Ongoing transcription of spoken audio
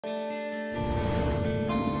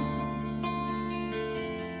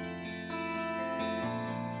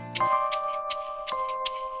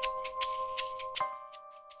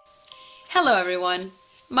Hello everyone,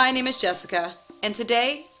 my name is Jessica, and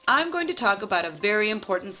today I'm going to talk about a very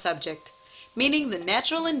important subject, meaning the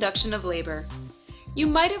natural induction of labor. You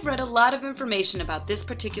might have read a lot of information about this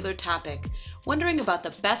particular topic, wondering about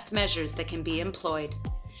the best measures that can be employed.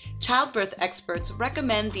 Childbirth experts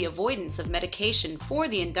recommend the avoidance of medication for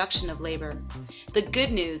the induction of labor. The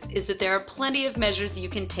good news is that there are plenty of measures you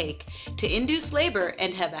can take to induce labor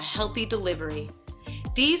and have a healthy delivery.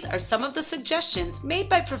 These are some of the suggestions made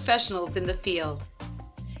by professionals in the field.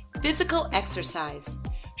 Physical exercise.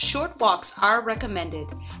 Short walks are recommended,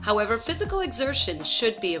 however, physical exertion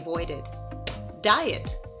should be avoided.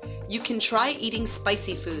 Diet. You can try eating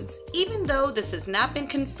spicy foods, even though this has not been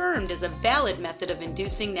confirmed as a valid method of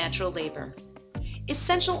inducing natural labor.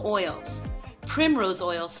 Essential oils. Primrose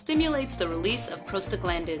oil stimulates the release of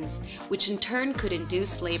prostaglandins, which in turn could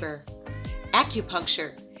induce labor.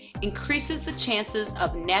 Acupuncture increases the chances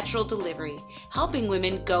of natural delivery, helping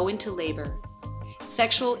women go into labor.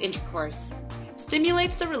 Sexual intercourse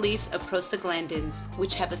stimulates the release of prostaglandins,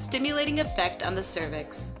 which have a stimulating effect on the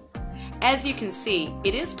cervix. As you can see,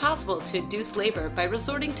 it is possible to induce labor by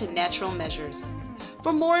resorting to natural measures.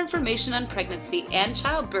 For more information on pregnancy and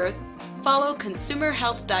childbirth, follow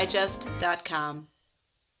consumerhealthdigest.com.